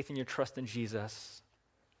your faith and your trust in Jesus,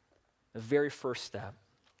 the very first step,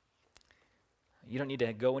 you don't need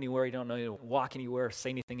to go anywhere. You don't need to walk anywhere or say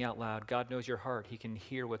anything out loud. God knows your heart. He can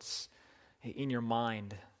hear what's in your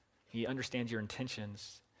mind. He understands your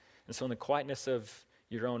intentions. And so in the quietness of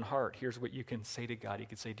your own heart, here's what you can say to God. You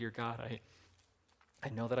can say, dear God, I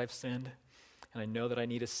know that I've sinned, and I know that I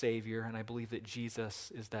need a Savior, and I believe that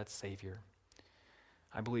Jesus is that Savior.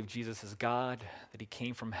 I believe Jesus is God, that he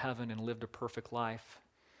came from heaven and lived a perfect life.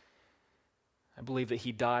 I believe that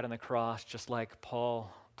he died on the cross just like Paul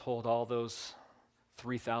told all those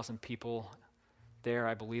 3,000 people there.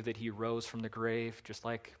 I believe that he rose from the grave just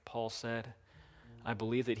like Paul said. I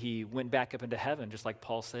believe that he went back up into heaven just like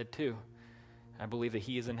Paul said too. I believe that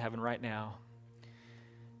he is in heaven right now.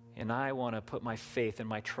 And I want to put my faith and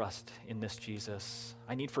my trust in this Jesus.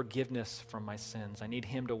 I need forgiveness from my sins. I need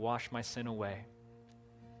him to wash my sin away.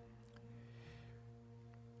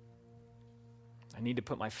 I need to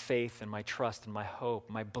put my faith and my trust and my hope,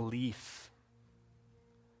 my belief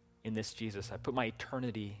in this Jesus. I put my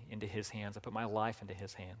eternity into his hands. I put my life into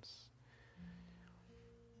his hands.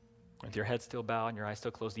 With your head still bowed and your eyes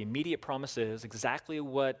still closed, the immediate promise is exactly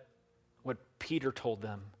what Peter told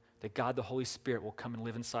them, that God the Holy Spirit will come and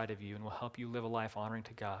live inside of you and will help you live a life honoring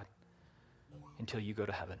to God until you go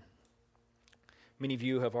to heaven. Many of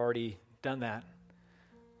you have already done that,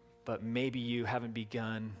 but maybe you haven't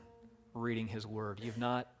begun reading his word. You've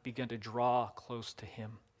not begun to draw close to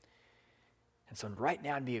him. And so right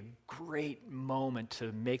now would be a great moment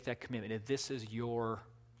to make that commitment. If this is your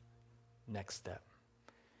next step,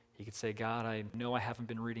 you could say, God, I know I haven't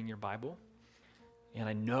been reading your Bible, and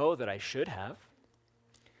I know that I should have,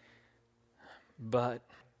 but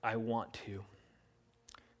I want to.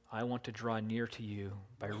 I want to draw near to you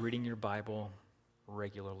by reading your Bible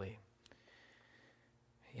regularly.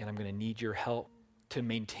 And I'm going to need your help to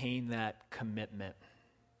maintain that commitment.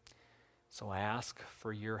 So I ask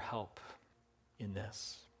for your help in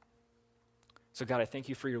this. So God, I thank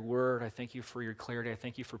you for your word. I thank you for your clarity. I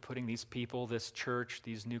thank you for putting these people, this church,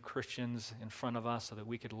 these new Christians in front of us so that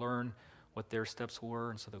we could learn what their steps were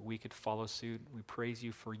and so that we could follow suit. We praise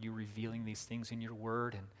you for you revealing these things in your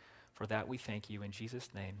word and For that we thank you in Jesus'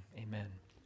 name. Amen.